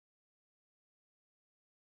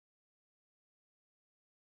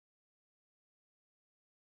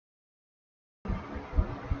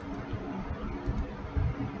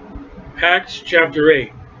Acts chapter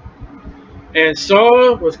 8. And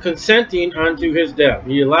Saul was consenting unto his death.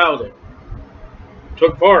 He allowed it.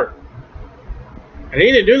 Took part. And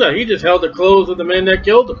he didn't do that. He just held the clothes of the men that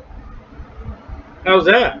killed him. How's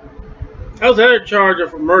that? How's that a charge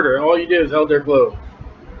of murder? All you did is held their clothes.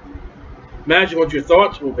 Imagine what your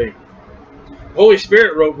thoughts will be. The Holy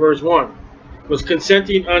Spirit wrote verse 1. Was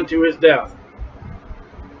consenting unto his death.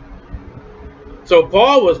 So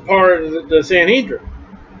Paul was part of the Sanhedrin,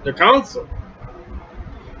 the council.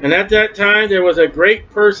 And at that time there was a great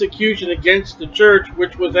persecution against the church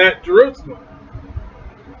which was at Jerusalem.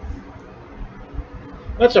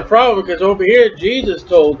 That's a problem, because over here Jesus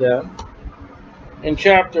told them in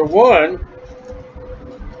chapter 1,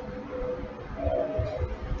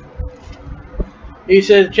 he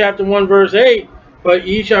says, chapter 1 verse 8, but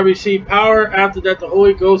ye shall receive power after that the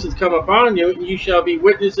Holy Ghost is come upon you, and ye shall be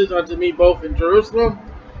witnesses unto me both in Jerusalem,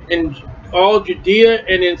 in all Judea,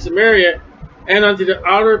 and in Samaria, and unto the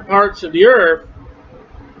outer parts of the earth.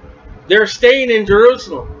 They're staying in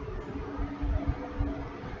Jerusalem.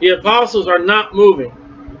 The apostles are not moving.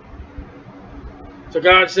 So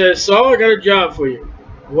God says, Saul, I got a job for you.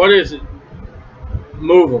 What is it?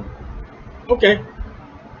 Move them. Okay.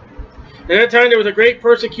 At that time there was a great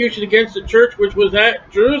persecution against the church which was at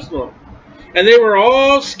Jerusalem. And they were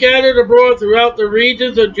all scattered abroad throughout the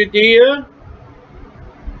regions of Judea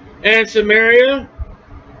and Samaria,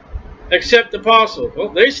 except the apostles. Well,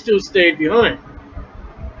 they still stayed behind.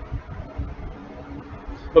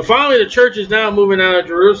 But finally the church is now moving out of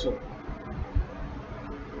Jerusalem.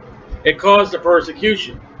 It caused the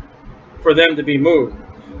persecution for them to be moved.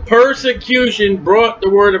 Persecution brought the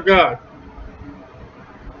word of God.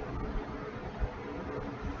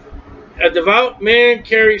 A devout man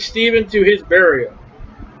carried Stephen to his burial,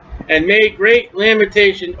 and made great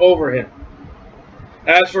lamentation over him.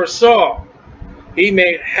 As for Saul, he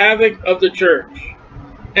made havoc of the church,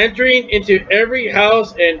 entering into every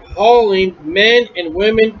house and hauling men and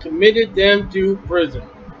women, committed them to prison.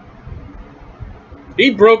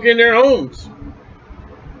 He broke in their homes.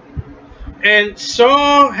 And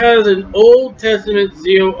Saul has an Old Testament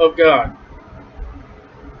zeal of God.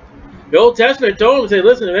 The Old Testament told him, say,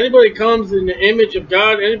 listen, if anybody comes in the image of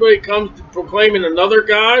God, anybody comes proclaiming another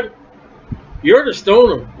God, you're to stone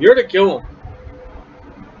them. You're to kill them.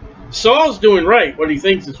 Saul's doing right, what he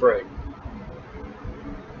thinks is right,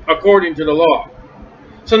 according to the law.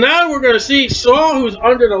 So now we're going to see Saul, who's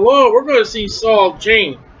under the law, we're going to see Saul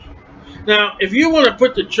change. Now, if you want to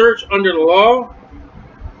put the church under the law,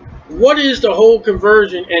 what is the whole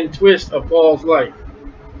conversion and twist of Paul's life?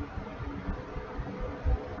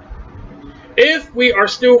 If we are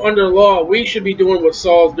still under the law, we should be doing what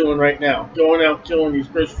Saul's doing right now, going out killing these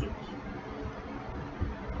Christians.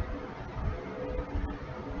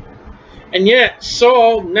 And yet,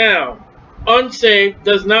 Saul now, unsaved,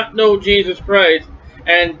 does not know Jesus Christ,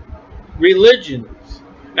 and religions,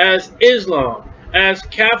 as Islam, as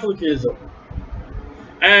Catholicism,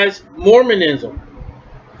 as Mormonism,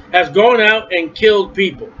 has gone out and killed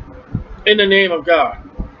people in the name of God,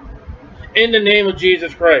 in the name of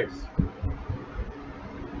Jesus Christ.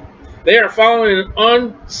 They are following an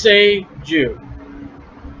unsaved Jew.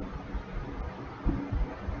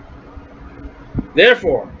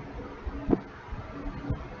 Therefore,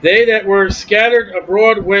 they that were scattered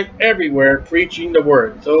abroad went everywhere preaching the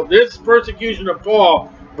word. So this persecution of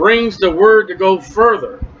Paul brings the word to go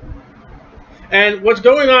further. And what's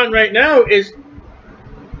going on right now is,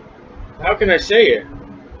 how can I say it?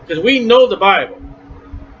 Because we know the Bible.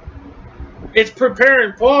 It's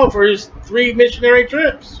preparing Paul for his 3 missionary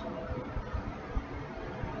trips.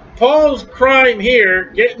 Paul's crime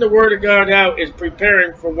here, getting the word of God out, is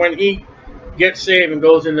preparing for when he gets saved and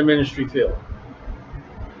goes in the ministry field.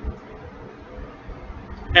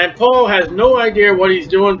 And Paul has no idea what he's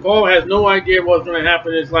doing. Paul has no idea what's going to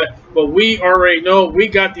happen in his life. But we already know. We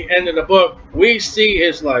got the end of the book. We see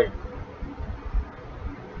his life.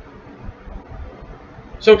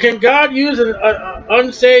 So can God use an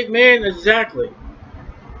unsaved man? Exactly.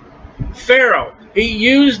 Pharaoh. He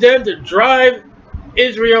used them to drive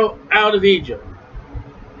Israel out of Egypt.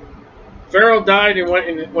 Pharaoh died and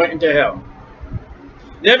went into hell.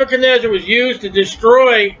 Nebuchadnezzar was used to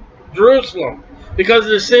destroy Jerusalem because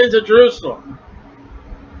of the sins of Jerusalem.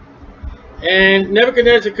 And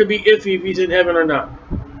Nebuchadnezzar could be iffy if he's in heaven or not.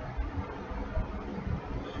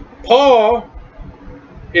 Paul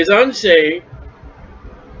is unsaved,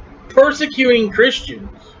 persecuting Christians,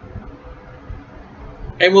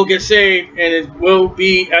 and will get saved, and it will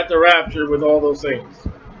be at the rapture with all those things.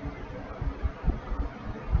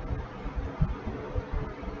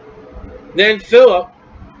 Then Philip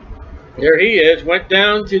There he is, went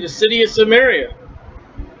down to the city of Samaria.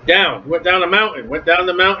 Went down the mountain, went down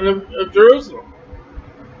the mountain of Jerusalem,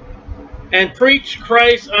 and preached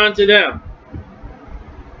Christ unto them.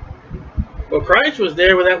 Well, Christ was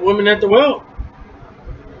there with that woman at the well.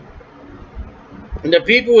 And the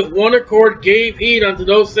people with one accord gave heed unto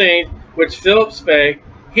those things which Philip spake,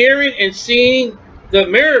 hearing and seeing the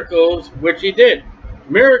miracles which he did.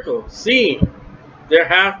 Miracles, seeing. They're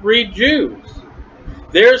half-breed Jews.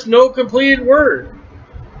 There's no completed word.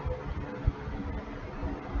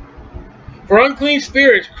 For unclean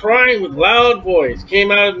spirits, crying with loud voice,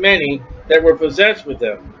 came out of many that were possessed with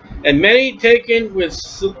them. And many taken with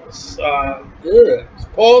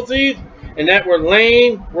palsies, and that were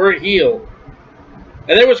lame, were healed.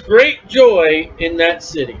 And there was great joy in that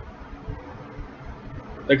city.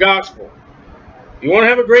 The gospel. You want to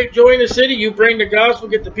have a great joy in the city? You bring the gospel,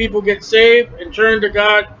 get the people get saved, and turn to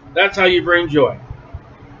God. That's how you bring joy.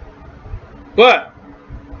 But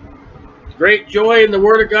great joy in the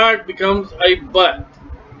word of God becomes a but.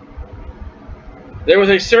 There was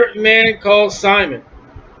a certain man called Simon,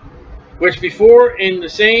 which before in the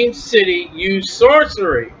same city used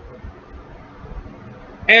sorcery,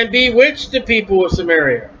 and bewitched the people of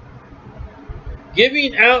Samaria,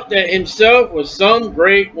 giving out that himself was some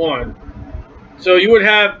great one. So you would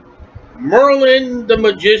have Merlin the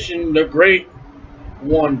magician, the great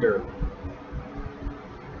wonder.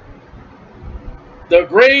 The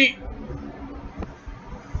great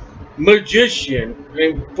magician,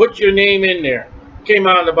 and put your name in there, came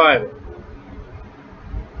out of the Bible.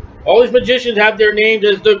 All these magicians have their names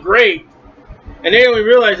as the great, and they only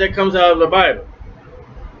realize that comes out of the Bible.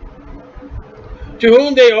 To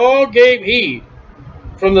whom they all gave heed,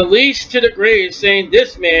 from the least to the greatest, saying,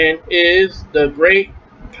 this man is the great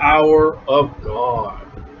power of God.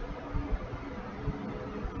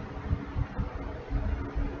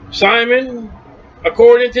 Simon,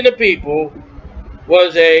 according to the people,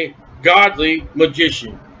 was a godly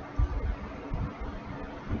magician.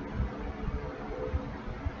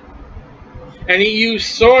 And he used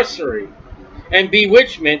sorcery and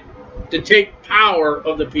bewitchment to take power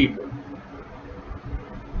of the people.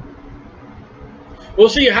 We'll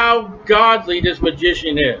see how godly this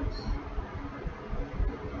magician is.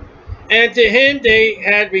 And to him they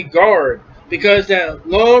had regard, because that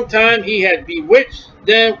long time he had bewitched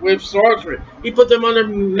them with sorcery. He put them under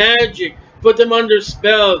magic, put them under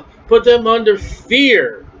spells, put them under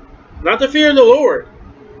fear. Not the fear of the Lord.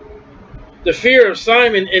 The fear of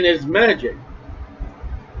Simon and his magic.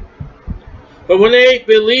 But when they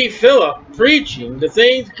believed Philip preaching the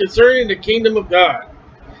things concerning the kingdom of God,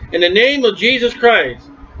 in the name of Jesus Christ,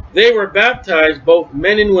 they were baptized, both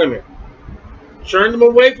men and women. Turned them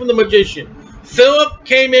away from the magician. Philip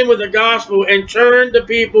came in with the gospel and turned the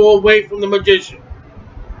people away from the magician.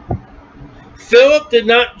 Philip did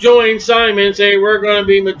not join Simon and say, we're going to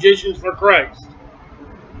be magicians for Christ.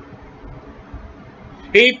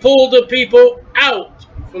 He pulled the people out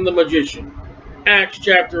from the magician. Acts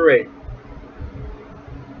chapter 8.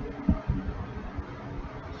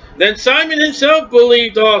 Then Simon himself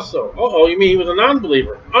believed also. Uh-oh, you mean he was an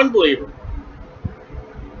unbeliever? Unbeliever.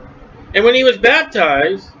 And when he was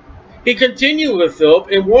baptized, he continued with Philip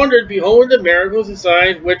and wondered, beholding the miracles and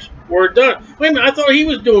signs which were done. Wait a minute, I thought he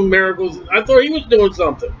was doing miracles. I thought he was doing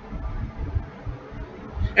something.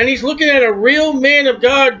 And he's looking at a real man of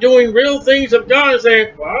God doing real things of God and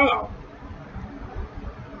saying, wow,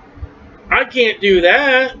 I can't do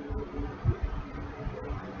that.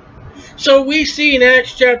 So we see in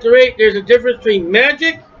Acts chapter 8, there's a difference between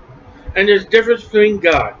magic and there's a difference between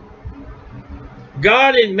God.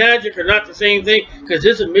 God and magic are not the same thing, because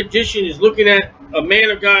this magician is looking at a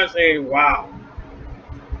man of God saying, wow.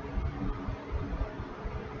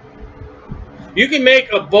 You can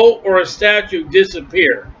make a boat or a statue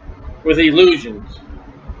disappear with illusions.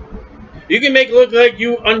 You can make it look like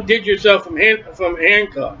you undid yourself from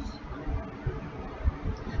handcuffs.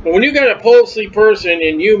 But when you got a palsy person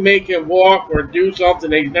and you make him walk or do something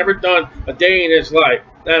that he's never done a day in his life,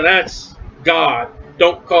 now that's God.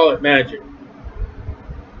 Don't call it magic.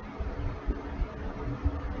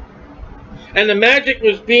 And the magic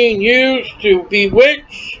was being used to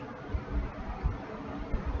bewitch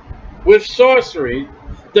with sorcery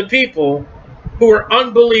the people who were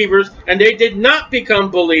unbelievers, and they did not become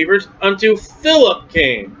believers until Philip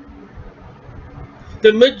came.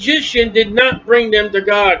 The magician did not bring them to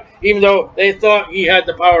God, even though they thought he had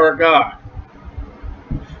the power of God.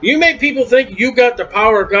 You make people think you got the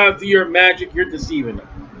power of God through your magic, you're deceiving them.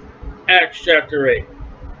 Acts chapter 8.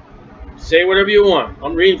 Say whatever you want.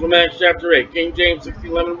 I'm reading from Acts chapter 8, King James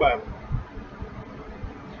 1611 Bible.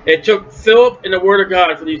 It took Philip and the Word of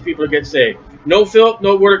God for these people to get saved. No Philip,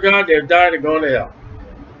 no Word of God, they're dying and going to hell.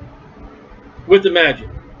 With the magic.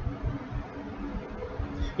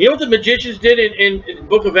 You know what the magicians did in the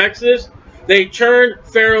book of Exodus? They turned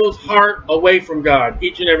Pharaoh's heart away from God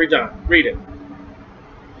each and every time. Read it.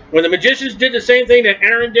 When the magicians did the same thing that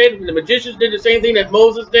Aaron did, when the magicians did the same thing that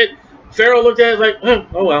Moses did, Pharaoh looked at it like,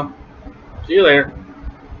 oh well, see you later.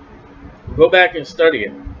 Go back and study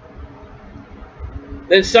it.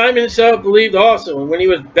 Then Simon himself believed also, and when he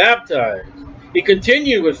was baptized, he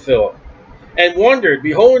continued with Philip, and wondered,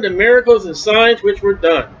 beholding the miracles and signs which were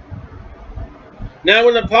done. Now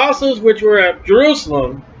when the apostles which were at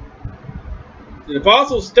Jerusalem, the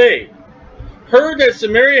apostles stayed, heard that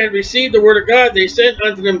Samaria had received the word of God, they sent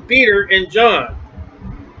unto them Peter and John.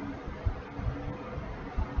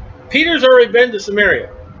 Peter's already been to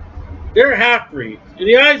Samaria. They're half-breeds. In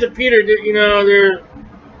the eyes of Peter, you know,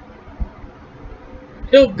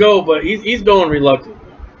 he'll go, but he's going reluctantly.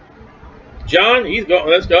 John, he's going,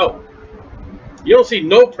 let's go. You don't see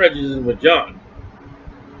no prejudice with John.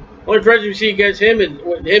 Only prejudice you see against him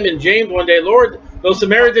and James one day, Lord, those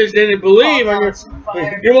Samaritans didn't believe.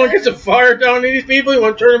 You want to get some fire down on these people? You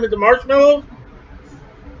want to turn them into marshmallows?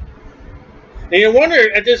 And you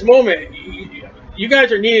wonder at this moment, you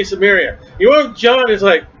guys are needing Samaria. You know, John is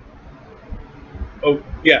like, oh,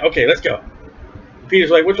 yeah, okay, let's go.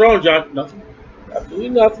 Peter's like, what's wrong, John? Nothing. Absolutely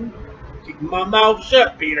nothing. Keep my mouth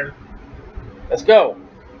shut, Peter. Let's go.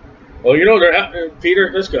 Well, you know,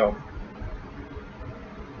 Peter, let's go.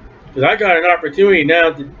 Because I got an opportunity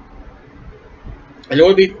now to... And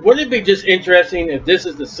wouldn't it be just interesting if this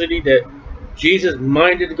is the city that Jesus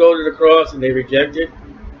minded to go to the cross and they rejected?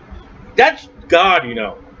 That's God, you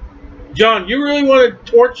know. John, you really want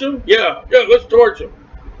to torch him? Yeah, let's torch him.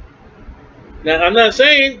 Now, I'm not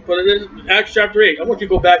saying, but it is Acts chapter 8. I want you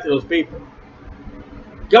to go back to those people.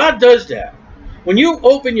 God does that. When you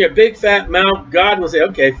open your big fat mouth, God will say,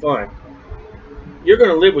 okay, fine. You're going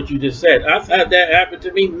to live what you just said. I've had that happen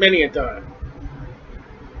to me many a time.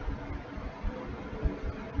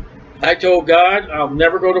 I told God I'll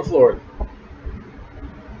never go to Florida.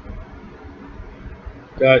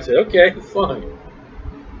 God said, okay, fine.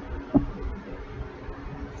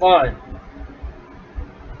 Fine.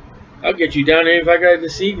 I'll get you down there if I got to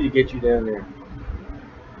deceive you to get you down there.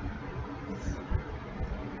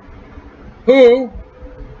 Who,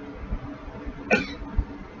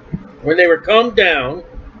 when they were come down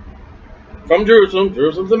from Jerusalem,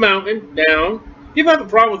 Jerusalem's a mountain, down. People have a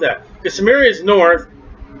problem with that. Because Samaria is north,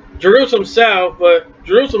 Jerusalem's south, but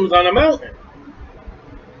Jerusalem's on a mountain.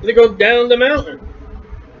 They go down the mountain.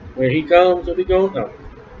 When he comes, he'll be going up.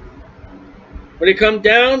 When he come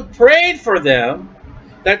down, prayed for them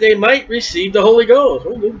that they might receive the Holy Ghost.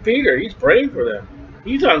 Oh, look, Peter, he's praying for them.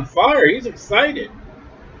 He's on fire. He's excited.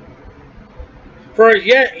 For as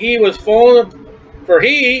yet he was fallen, for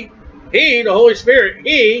he, the Holy Spirit,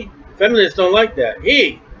 feminists don't like that,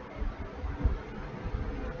 the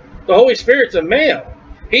Holy Spirit's a male.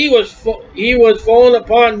 He was fallen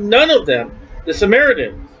upon none of them, the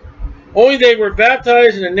Samaritans. Only they were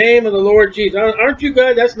baptized in the name of the Lord Jesus. Aren't you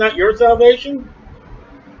glad that's not your salvation?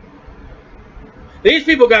 These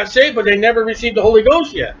people got saved, but they never received the Holy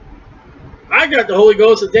Ghost yet. I got the Holy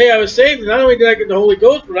Ghost the day I was saved, and not only did I get the Holy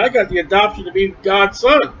Ghost, but I got the adoption to be God's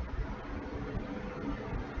son.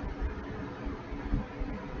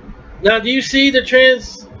 Now, do you see the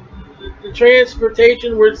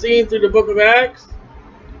transportation we're seeing through the book of Acts?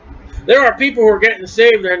 There are people who are getting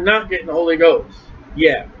saved that are not getting the Holy Ghost.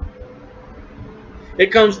 Yeah. It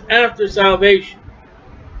comes after salvation.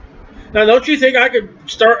 Now, don't you think I could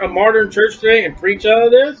start a modern church today and preach out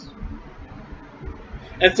of this?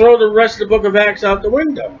 And throw the rest of the book of Acts out the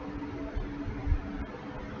window.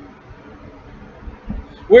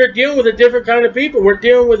 We're dealing with a different kind of people. We're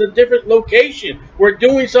dealing with a different location. We're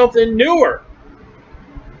doing something newer.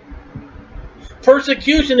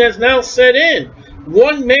 Persecution has now set in.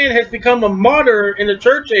 One man has become a martyr in the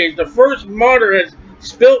church age. The first martyr has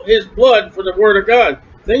spilt his blood for the word of God.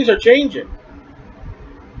 Things are changing.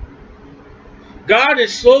 God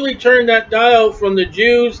is slowly turning that dial from the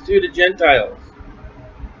Jews to the Gentiles.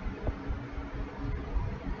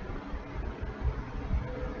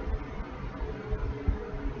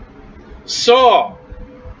 Saul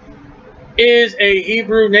is a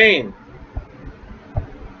Hebrew name.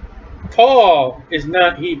 Paul is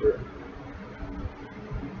not Hebrew.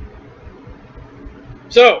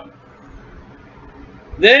 So,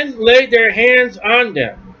 then laid their hands on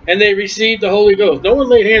them, and they received the Holy Ghost. No one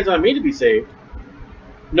laid hands on me to be saved.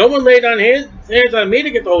 No one laid hands on me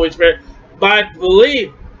to get the Holy Spirit. By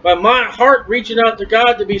belief, by my heart reaching out to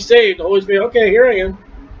God to be saved, the Holy Spirit, okay, here I am.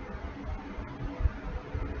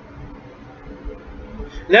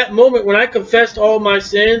 That moment when I confessed all my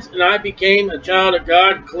sins and I became a child of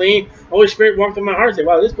God, clean, Holy Spirit walked in my heart and said,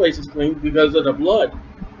 wow, this place is clean because of the blood.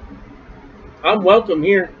 I'm welcome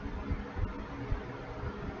here.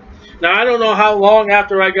 Now, I don't know how long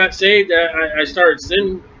after I got saved that I started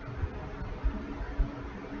sinning.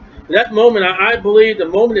 That moment, I believe the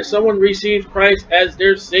moment that someone receives Christ as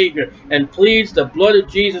their Savior and pleads the blood of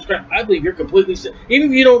Jesus Christ, I believe you're completely saved.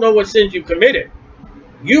 Even if you don't know what sins you committed,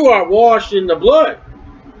 you are washed in the blood.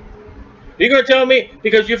 You're going to tell me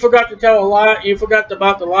because you forgot to tell a lie, you forgot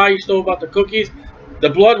about the lie you stole about the cookies, the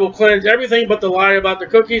blood will cleanse everything but the lie about the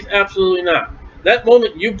cookies? Absolutely not. That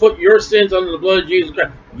moment you put your sins under the blood of Jesus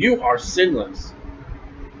Christ, you are sinless.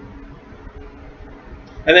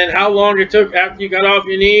 And then how long it took after you got off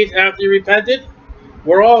your knees, after you repented?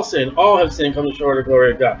 We're all sin. All have sinned, come short of the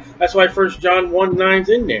glory of God. That's why 1 John 1:9 is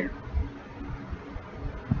in there.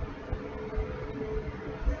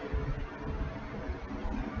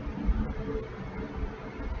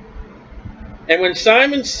 And when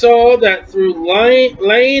Simon saw that through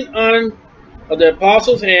laying on of the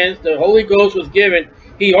apostles' hands the Holy Ghost was given,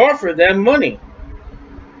 he offered them money.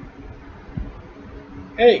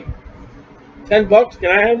 Hey, $10,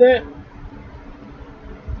 can I have that?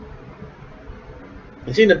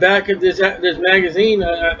 You see in the back of this magazine,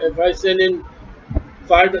 if I send in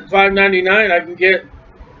 $5.99, I can get.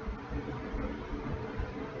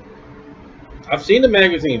 I've seen the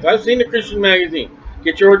magazines. I've seen the Christian magazine.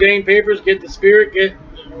 Get your ordained papers, get the Spirit, get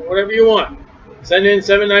whatever you want. Send in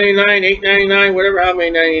 $7.99, $8.99, whatever, how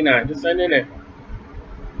many 99. Just send it in.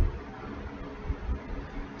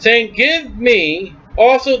 Saying, give me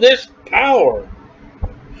also this power.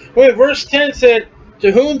 When verse 10 said,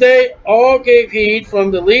 to whom they all gave heed, from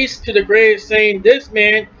the least to the greatest, saying, this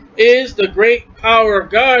man is the great power of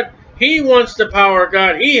God. He wants the power of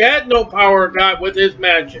God. He had no power of God with his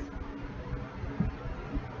magic.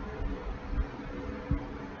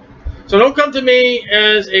 So don't come to me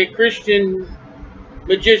as a Christian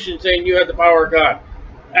magician saying you have the power of God.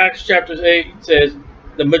 Acts chapter 8 says,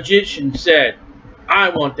 the magician said, I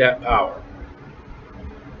want that power.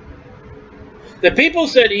 The people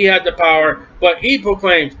said he had the power, but he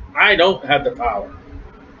proclaims, I don't have the power.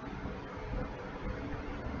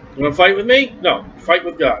 You want to fight with me? No, fight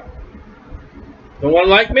with God. Don't want to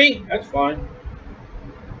like me? That's fine.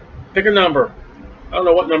 Pick a number. I don't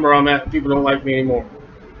know what number I'm at. People don't like me anymore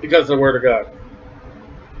because of the word of God.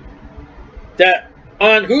 That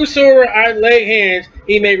on whosoever I lay hands,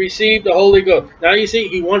 he may receive the Holy Ghost. Now you see,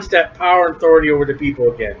 he wants that power and authority over the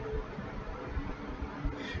people again.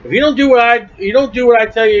 If you don't do what I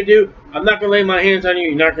tell you to do, I'm not going to lay my hands on you.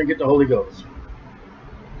 You're not going to get the Holy Ghost.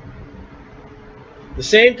 The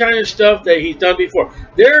same kind of stuff that he's done before.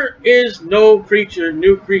 There is no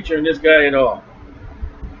new creature in this guy at all.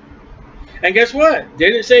 And guess what?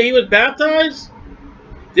 Didn't it say he was baptized?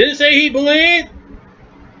 Didn't it say he believed?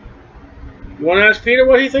 You want to ask Peter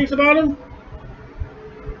what he thinks about him?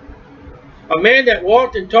 A man that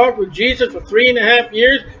walked and talked with Jesus for 3.5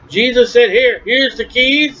 years. Jesus said, here's the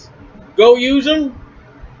keys. Go use them.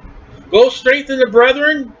 Go strengthen the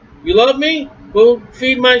brethren. You love me? Go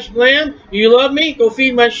feed my lamb. Do you love me? Go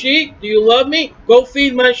feed my sheep. Do you love me? Go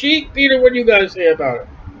feed my sheep. Peter, what do you guys say about it?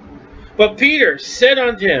 But Peter said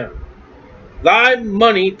unto him, thy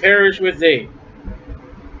money perish with thee.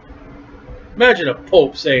 Imagine a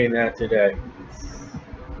pope saying that today.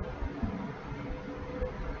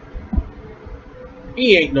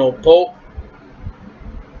 He ain't no pope.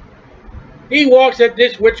 He walks at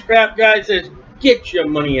this witchcraft guy and says, get your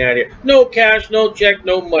money out of here. No cash, no check,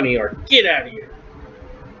 no money order. Get out of here.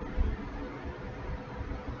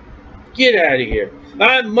 Get out of here.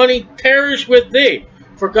 Thy money perish with thee.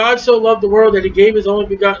 For God so loved the world that he gave his only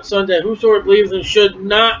begotten Son, that whosoever believes in should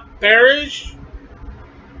not perish.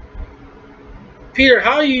 Peter,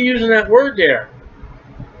 how are you using that word there?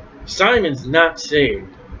 Simon's not saved.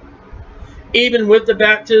 Even with the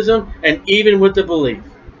baptism and even with the belief.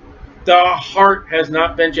 The heart has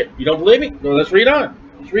not been changed. You don't believe me? No, let's read on.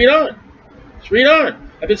 Let's read on. Let's read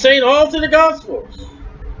on. I've been saying all through the Gospels.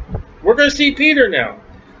 We're going to see Peter now.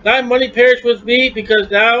 Thy money perished with thee because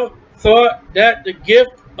thou thought that the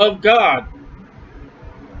gift of God.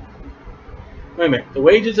 Wait a minute. The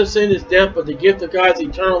wages of sin is death, but the gift of God is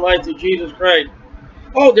eternal life through Jesus Christ.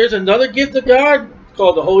 Oh, there's another gift of God? It's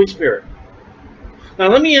called the Holy Spirit. Now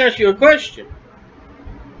let me ask you a question.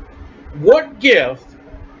 What gift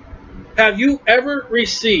have you ever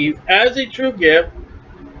received as a true gift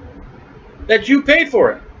that you paid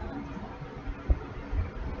for it?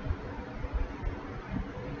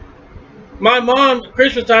 My mom at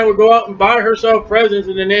Christmas time would go out and buy herself presents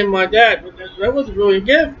in the name of my dad. But that wasn't really a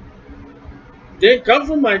gift. Didn't come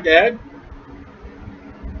from my dad.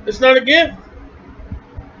 It's not a gift.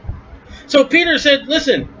 So Peter said,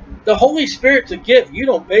 listen, the Holy Spirit's a gift. You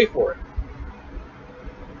don't pay for it.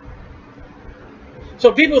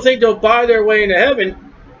 So people think they'll buy their way into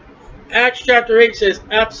heaven. Acts chapter 8 says,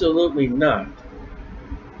 absolutely not.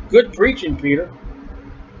 Good preaching, Peter.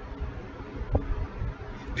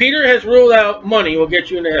 Peter has ruled out money will get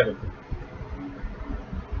you into heaven.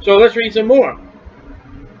 So let's read some more.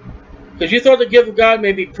 Because you thought the gift of God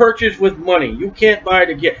may be purchased with money. You can't buy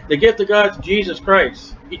the gift. The gift of God is Jesus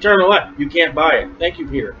Christ. Eternal life. You can't buy it. Thank you,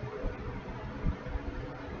 Peter.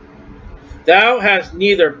 Thou hast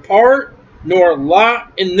neither part nor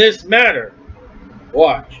lot in this matter.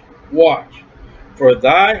 Watch. Watch. For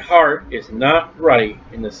thy heart is not right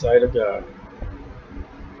in the sight of God.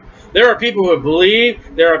 There are people who have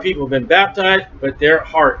believed. There are people who have been baptized. But their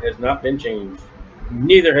heart has not been changed.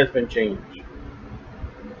 Neither has been changed.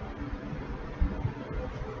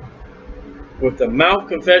 With the mouth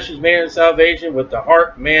confessions man of salvation. With the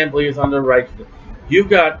heart man believes unto righteousness. You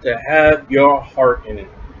got to have your heart in it.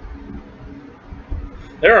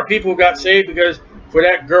 There are people who got saved because for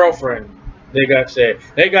that girlfriend they got saved.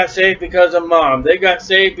 They got saved because of mom. They got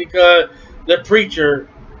saved because the preacher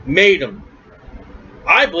made them.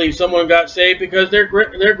 I believe someone got saved because their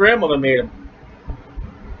grandmother made them.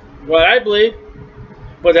 What I believe.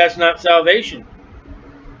 But that's not salvation.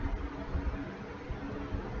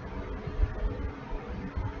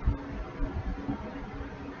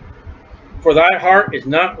 For thy heart is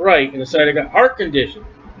not right in the sight of God. Heart condition.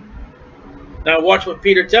 Now watch what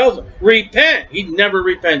Peter tells him. Repent. He never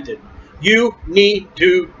repented. You need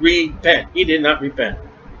to repent. He did not repent.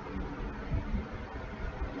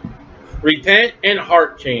 Repent and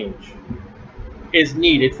heart change is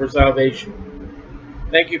needed for salvation.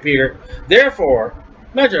 Thank you, Peter. Therefore,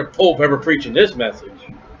 imagine a pope ever preaching this message.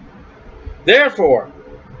 Therefore,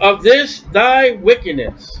 of this thy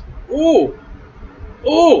wickedness. Ooh.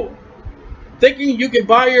 Ooh. Thinking you can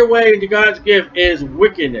buy your way into God's gift is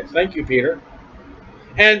wickedness. Thank you, Peter.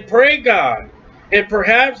 And pray God, and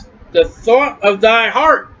perhaps the thought of thy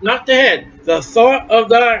heart, not the head, the thought of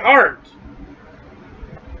thy heart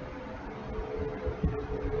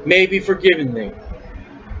may be forgiven thee.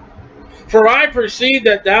 For I perceive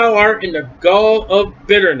that thou art in the gall of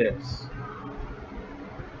bitterness,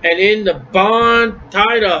 and in the bond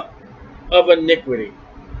tied up of iniquity.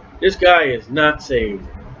 This guy is not saved.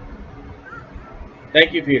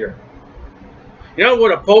 Thank you, Peter. You know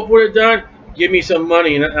what a pope would have done? Give me some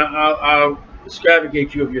money and I'll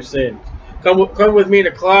extravagate you of your sins. Come with me in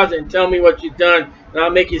the closet and tell me what you've done, and I'll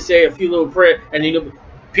make you say a few little prayers. And you know,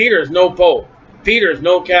 Peter is no pope. Peter is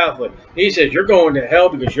no Catholic. He says you're going to hell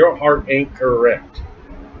because your heart ain't correct.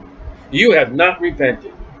 You have not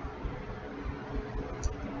repented.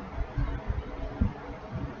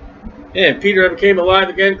 And Peter ever came alive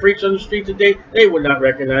again, preached on the streets today, they would not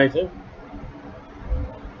recognize him.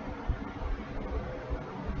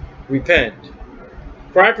 Repent.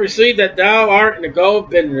 For I perceive that thou art in the gall of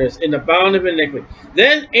bitterness, in the bound of iniquity.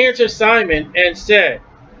 Then answered Simon and said,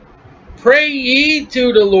 Pray ye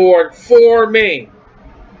to the Lord for me.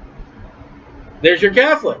 There's your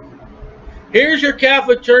Catholic. Here's your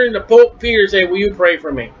Catholic turning to Pope Peter and saying, will you pray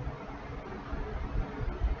for me?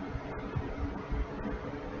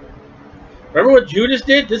 Remember what Judas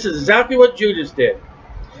did? This is exactly what Judas did.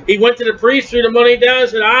 He went to the priest, threw the money down, and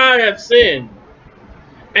said, I have sinned.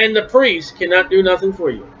 And the priest cannot do nothing for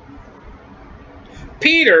you.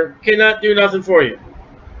 Peter cannot do nothing for you.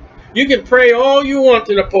 You can pray all you want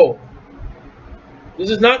to the Pope. This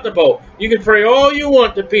is not the Pope. You can pray all you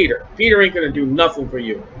want to Peter. Peter ain't going to do nothing for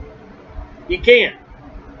you. He can't.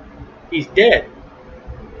 He's dead.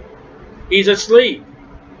 He's asleep.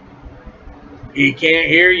 He can't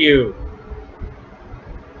hear you.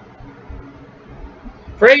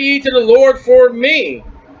 Pray ye to the Lord for me,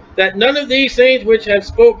 that none of these things which have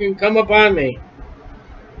spoken come upon me.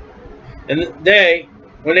 And they,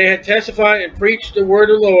 when they had testified and preached the word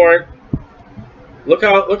of the Lord, look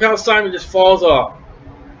how Simon just falls off.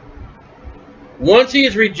 Once he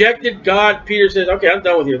has rejected God, Peter says, okay, I'm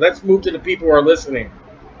done with you. Let's move to the people who are listening.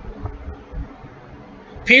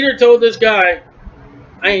 Peter told this guy,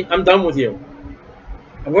 I'm done with you.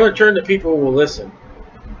 I'm going to turn to people who will listen.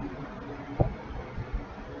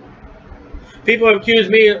 People have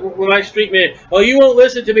accused me when I street man, oh, you won't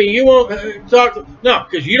listen to me, you won't talk to me. No,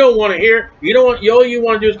 because you don't want to hear. You don't want. All you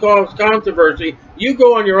want to do is cause controversy. You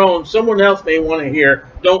go on your own. Someone else may want to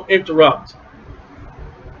hear. Don't interrupt.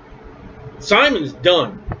 Simon's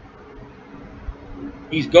done.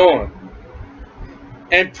 He's gone.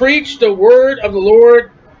 And preach the word of the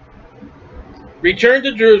Lord returned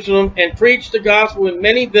to Jerusalem and preached the gospel in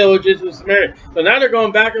many villages in Samaria. So now they're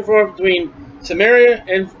going back and forth between Samaria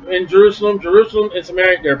and Jerusalem, Jerusalem and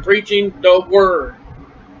Samaria. They're preaching the word.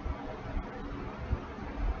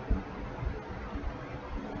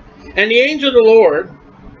 And the angel of the Lord,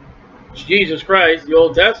 Jesus Christ, the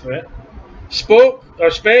Old Testament,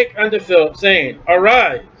 spake unto Philip, saying,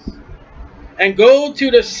 Arise, and go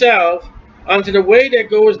to the south unto the way that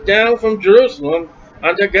goes down from Jerusalem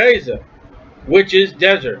unto Gaza, which is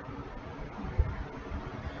desert.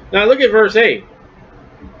 Now look at verse 8.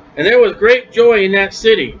 And there was great joy in that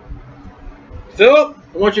city. Philip,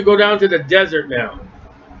 I want you to go down to the desert now.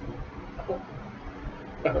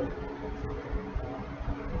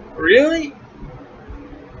 Really?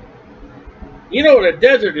 You know what a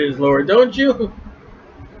desert is, Lord, don't you?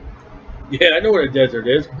 Yeah, I know what a desert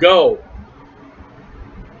is. Go.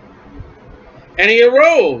 And he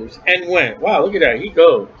arose and went. Wow, look at that. He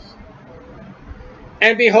goes.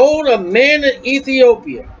 And behold, a man in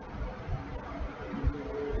Ethiopia.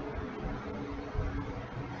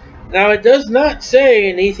 Now, it does not say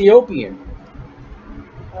an Ethiopian.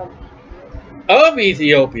 Of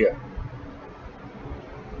Ethiopia.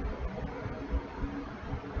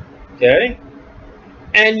 Okay.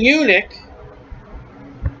 And eunuch.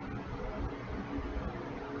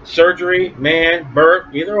 Surgery, man,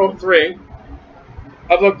 birth, either of three.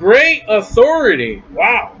 Of a great authority.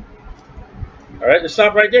 Wow. All right, let's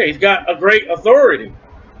stop right there. He's got a great authority.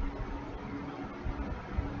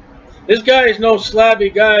 This guy is no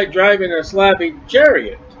slabby guy driving a slabby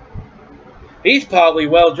chariot. He's probably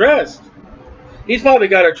well dressed. He's probably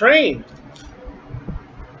got a train.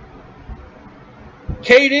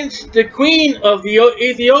 Cadence, the queen of the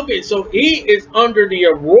Ethiopia. So he is under the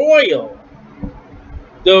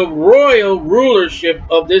royal rulership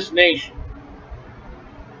of this nation.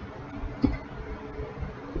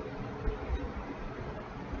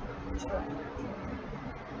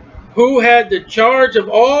 Who had the charge of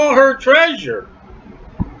all her treasure.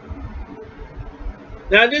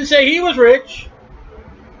 Now, I didn't say he was rich,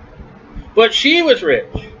 but she was rich.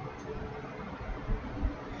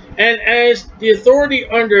 And as the authority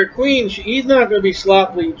under a queen, he's not going to be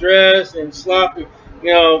sloppily dressed and sloppy,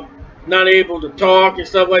 you know, not able to talk and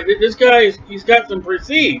stuff like that. This guy, he's got some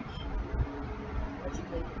prestige.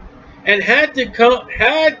 And had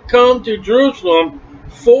come to Jerusalem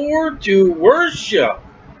to worship.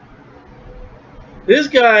 This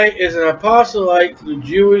guy is an apostolate to the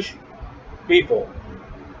Jewish people.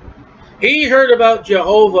 He heard about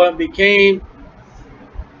Jehovah and became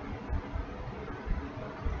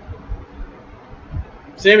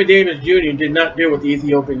Sammy Davis Jr. did not do what the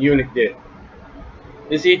Ethiopian eunuch did.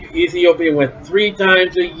 This Ethiopian went 3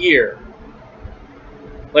 times a year,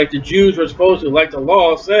 like the Jews were supposed to, like the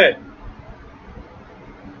law said.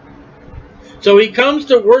 So he comes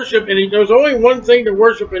to worship, and there's only one thing to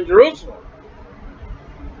worship in Jerusalem.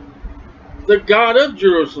 The God of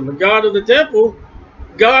Jerusalem, the God of the temple,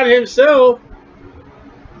 God himself,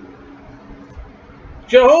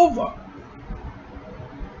 Jehovah,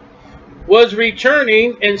 was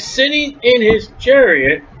returning and sitting in his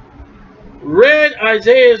chariot, read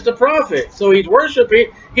Isaiah the prophet. So he's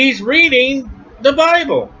worshiping, he's reading the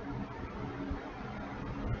Bible.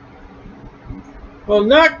 Well,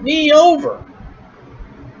 knock me over.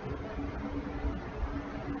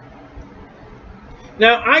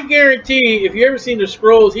 Now, I guarantee, if you ever seen the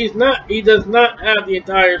scrolls, he does not have the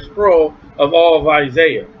entire scroll of all of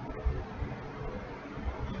Isaiah.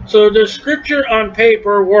 So does scripture on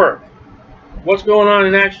paper work? What's going on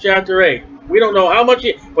in Acts chapter 8? We don't know how much,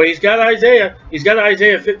 but he's got Isaiah. He's got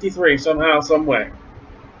Isaiah 53 somehow, some way.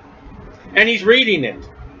 And he's reading it.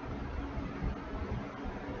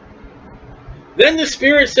 Then the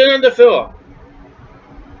Spirit said unto Philip,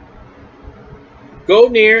 Go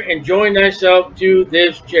near and join thyself to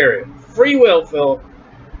this chariot. Free will, Philip.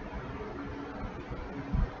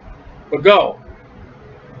 But go.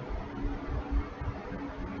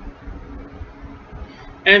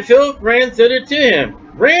 And Philip ran thither to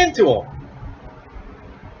him. Ran to him.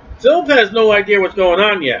 Philip has no idea what's going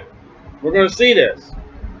on yet. We're going to see this.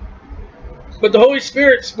 But the Holy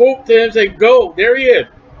Spirit spoke to him and said, Go. There he is.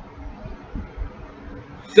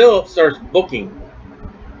 Philip starts booking.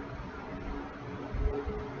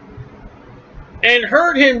 And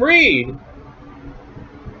heard him read.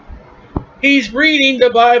 He's reading the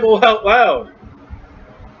Bible out loud.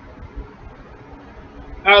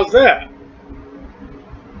 How's that?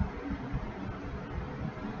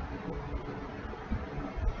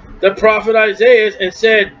 The prophet Isaiah and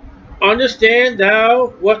said, Understand thou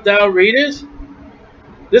what thou readest?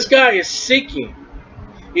 This guy is seeking.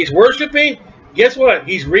 He's worshiping, Guess what?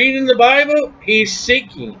 He's reading the Bible. He's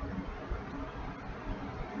seeking.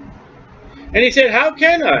 And he said, how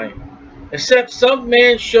can I? Except some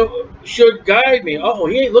man should guide me. Oh,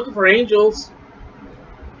 he ain't looking for angels.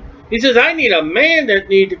 He says, I need a man that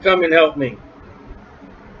need to come and help me.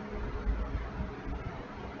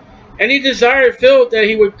 And he desired Philip that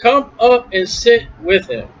he would come up and sit with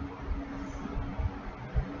him.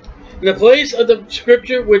 And the place of the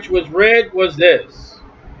scripture which was read was this.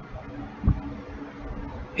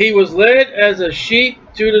 He was led as a sheep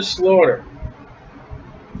to the slaughter,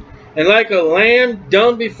 and like a lamb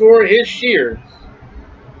dumb before his shears,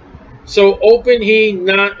 so opened he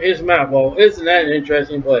not his mouth. Well, isn't that an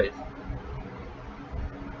interesting place?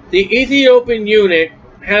 The Ethiopian eunuch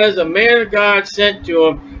has a man of God sent to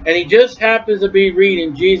him, and he just happens to be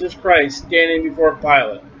reading Jesus Christ standing before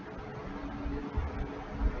Pilate.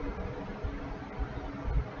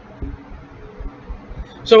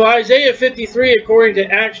 So Isaiah 53, according to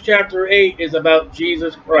Acts chapter 8, is about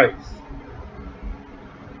Jesus Christ.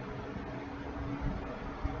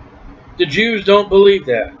 The Jews don't believe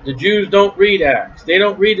that. The Jews don't read Acts. They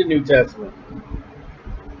don't read the New Testament.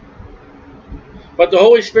 But the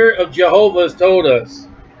Holy Spirit of Jehovah has told us,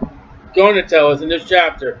 going to tell us in this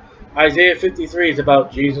chapter, Isaiah 53 is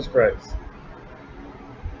about Jesus Christ.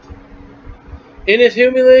 In his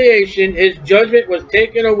humiliation, his judgment was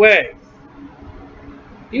taken away.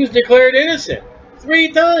 He was declared innocent 3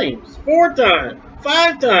 times, 4 times,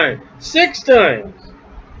 5 times, 6 times.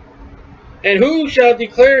 And who shall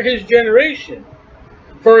declare his generation?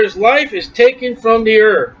 For his life is taken from the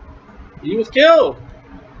earth. He was killed.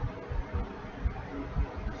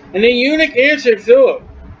 And the eunuch answered Philip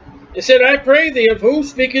and said, I pray thee, of whom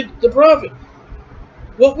speaketh the prophet?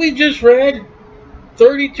 What we just read,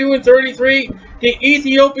 32 and 33, the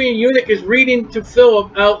Ethiopian eunuch is reading to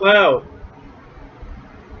Philip out loud.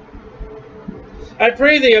 I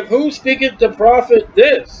pray thee, of whom speaketh the prophet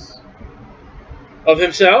this? Of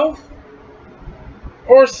himself?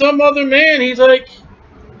 Or some other man? He's like,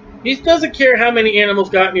 he doesn't care how many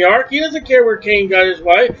animals got in the ark. He doesn't care where Cain got his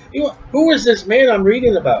wife. Who is this man I'm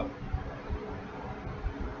reading about?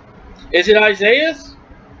 Is it Isaiah?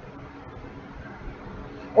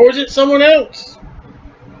 Or is it someone else?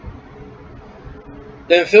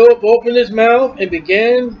 Then Philip opened his mouth and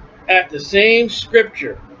began at the same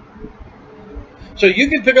scripture. So you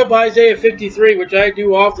can pick up Isaiah 53, which I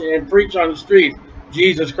do often, and preach on the street,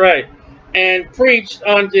 Jesus Christ. And preached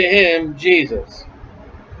unto him Jesus.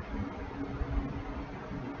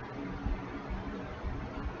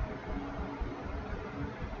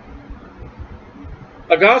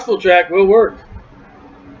 A gospel tract will work.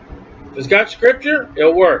 If it's got scripture,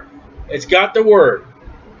 it'll work. It's got the word.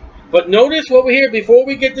 But notice what we hear before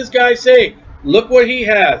we get this guy saved. Look what he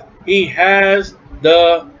has. He has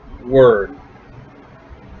the word.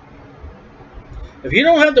 If you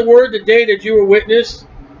don't have the word the day that you were witnessed,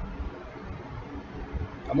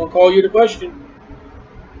 I'm going to call you the question.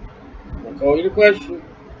 I'm going to call you the question.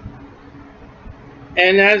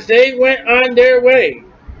 And as they went on their way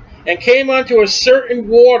and came unto a certain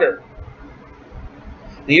water,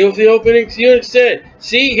 the Ethiopian eunuch said,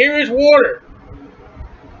 see, here is water.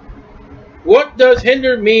 What does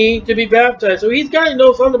hinder me to be baptized? So he's got to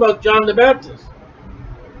know something about John the Baptist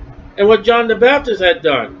and what John the Baptist had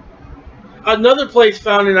done. Another place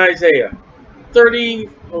found in Isaiah 30,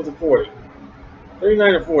 what was it, 40?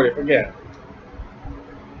 39 or 40, I forget.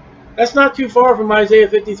 That's not too far from Isaiah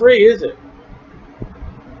 53, is it?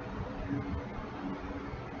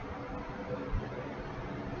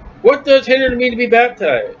 What does hinder me to be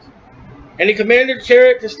baptized? And he commanded the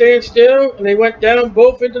chariot to stand still, and they went down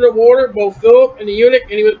both into the water, both Philip and the eunuch,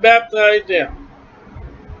 and he was baptized down.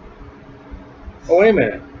 Oh, wait a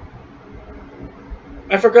minute.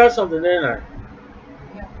 I forgot something, didn't I?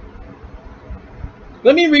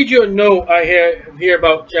 Let me read you a note I have here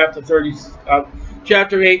about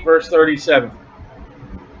chapter 8, verse 37.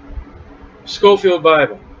 Schofield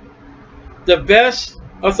Bible. The best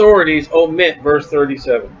authorities omit verse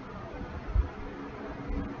 37.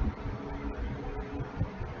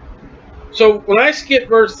 So when I skip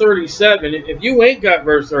verse 37, if you ain't got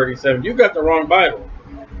verse 37, you got the wrong Bible.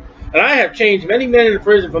 And I have changed many men in the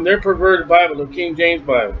prison from their perverted Bible to King James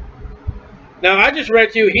Bible. Now, I just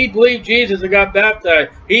read to you, he believed Jesus and got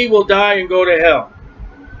baptized. He will die and go to hell.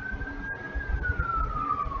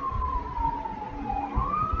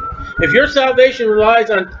 If your salvation relies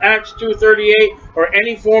on Acts 2:38 or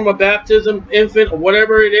any form of baptism, infant, or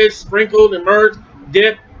whatever it is, sprinkled, immersed,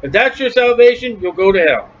 dipped, if that's your salvation, you'll go to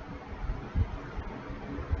hell.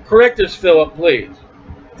 Correct us, Philip, please.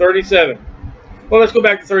 37. Well, let's go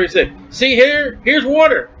back to 36. See here, here's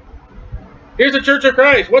water. Here's the Church of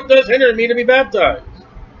Christ. What does hinder me to be baptized?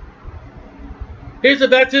 Here's the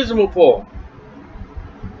baptismal pool.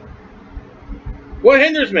 What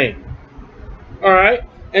hinders me? All right.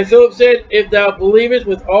 And Philip said, if thou believest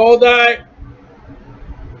with all thy...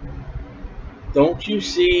 Don't you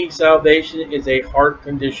see salvation is a heart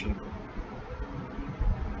condition?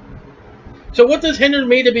 So what does hinder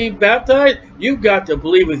me to be baptized? You've got to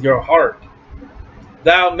believe with your heart.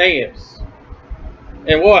 Thou mayest.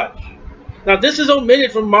 And watch. Now this is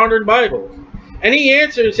omitted from modern Bibles. And he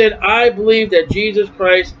answered and said, I believe that Jesus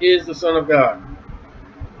Christ is the Son of God.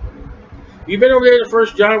 You've been over there to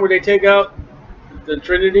 1 John where they take out the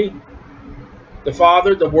Trinity? The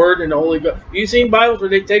Father, the Word, and the Holy Ghost. You seen Bibles where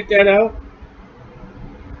they take that out?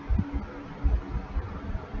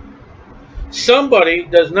 Somebody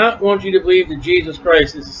does not want you to believe that Jesus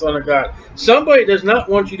Christ is the Son of God. Somebody does not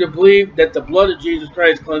want you to believe that the blood of Jesus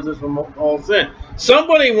Christ cleanses from all sin.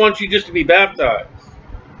 Somebody wants you just to be baptized.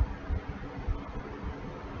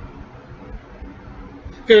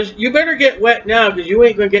 Because you better get wet now, because you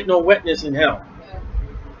ain't going to get no wetness in hell.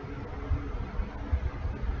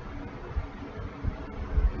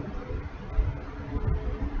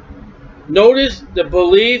 Notice the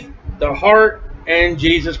belief, the heart, and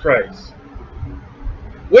Jesus Christ.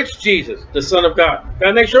 Which Jesus? The Son of God.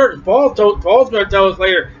 Gotta make sure. Paul's going to tell us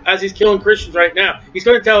later, as he's killing Christians right now, he's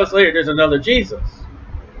going to tell us later there's another Jesus.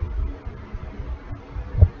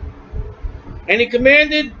 And he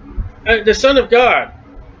commanded the Son of God.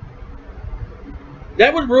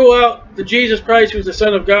 That would rule out the Jesus Christ who's the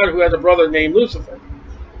Son of God who has a brother named Lucifer.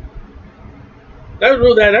 That would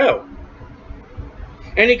rule that out.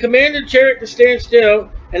 And he commanded the chariot to stand still,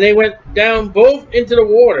 and they went down both into the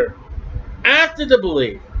water. After the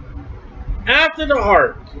belief, after the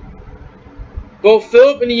heart, both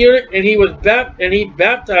Philip and the eunuch, and he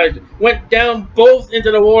baptized, went down both into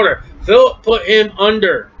the water. Philip put him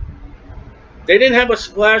under. They didn't have a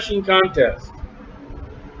splashing contest.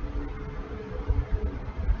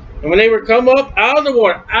 And when they were come up out of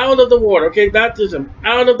the water, okay, baptism,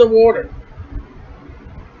 out of the water,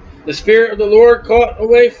 the Spirit of the Lord caught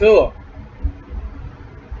away Philip,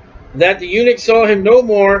 that the eunuch saw him no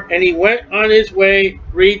more, and he went on his way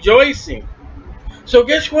rejoicing. So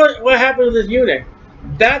guess what happened to this eunuch?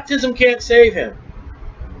 Baptism can't save him.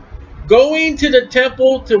 Going to the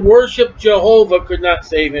temple to worship Jehovah could not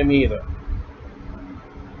save him either.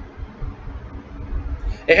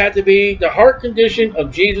 It had to be the heart condition of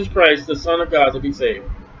Jesus Christ, the Son of God, to be saved.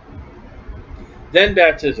 Then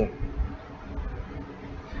baptism.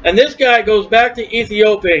 And this guy goes back to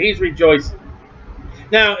Ethiopia. He's rejoicing.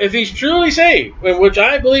 Now, if he's truly saved, which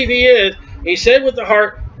I believe he is, he said with the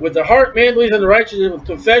heart man believes in the righteousness, with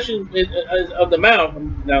confession of the mouth.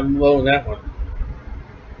 Now I'm low in that one.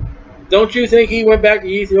 Don't you think he went back to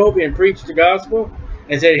Ethiopia and preached the gospel?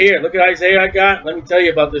 And said, here, look at Isaiah I got. Let me tell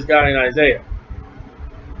you about this guy in Isaiah.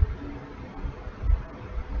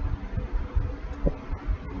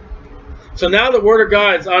 So now the word of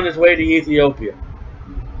God is on his way to Ethiopia.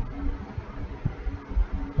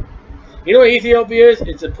 You know what Ethiopia is?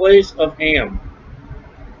 It's a place of Ham.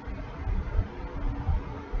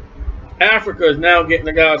 Africa is now getting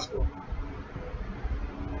the gospel.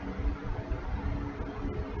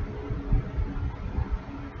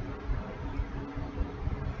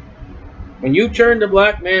 When you turn the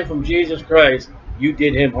black man from Jesus Christ, you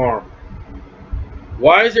did him harm.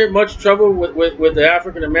 Why is there much trouble with the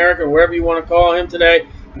African American, wherever you want to call him today?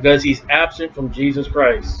 Because he's absent from Jesus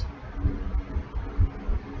Christ.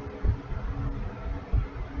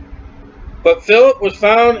 But Philip was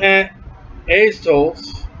found at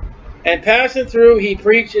Acts8, and passing through, he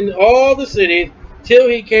preached in all the cities till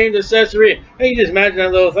he came to Caesarea. Now you just imagine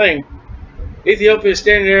that little thing. Ethiopia is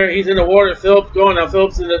standing there, he's in the water, Philip's going, now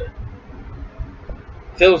Philip's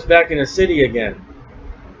back in the city again.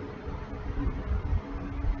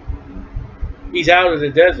 He's out of the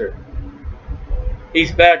desert.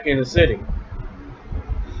 He's back in the city.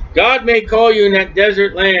 God may call you in that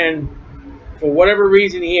desert land for whatever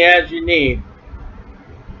reason he has you need.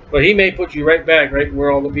 But he may put you right back, right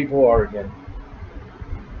where all the people are again.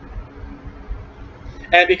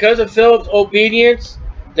 And because of Philip's obedience,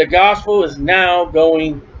 the gospel is now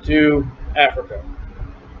going to Africa.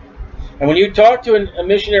 And when you talk to a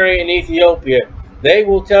missionary in Ethiopia, they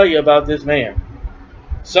will tell you about this man.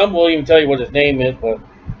 Some will even tell you what his name is, but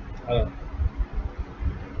I don't know.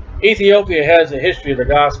 Ethiopia has a history of the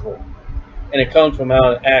gospel, and it comes from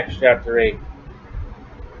out of Acts chapter 8.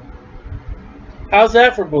 How's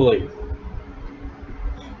that for belief?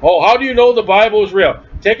 Oh, how do you know the Bible is real?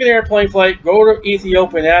 Take an airplane flight, go to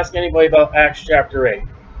Ethiopia, and ask anybody about Acts chapter 8.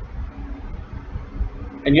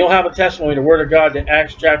 And you'll have a testimony, the Word of God, that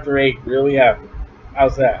Acts chapter 8 really happened.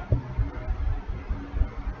 How's that?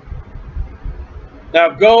 Now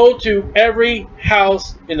go to every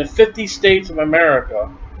house in the 50 states of America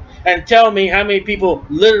and tell me how many people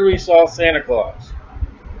literally saw Santa Claus.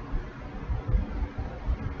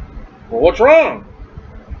 Well, what's wrong?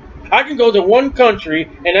 I can go to one country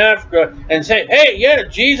in Africa and say, hey, yeah,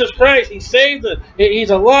 Jesus Christ, He saved us.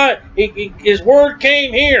 He's alive. His word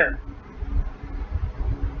came here.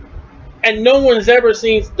 And no one's ever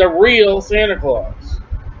seen the real Santa Claus.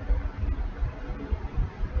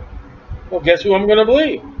 Well, guess who I'm going to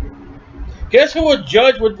believe? Guess who a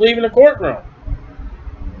judge would believe in a courtroom?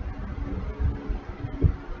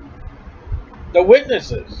 The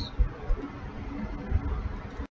witnesses.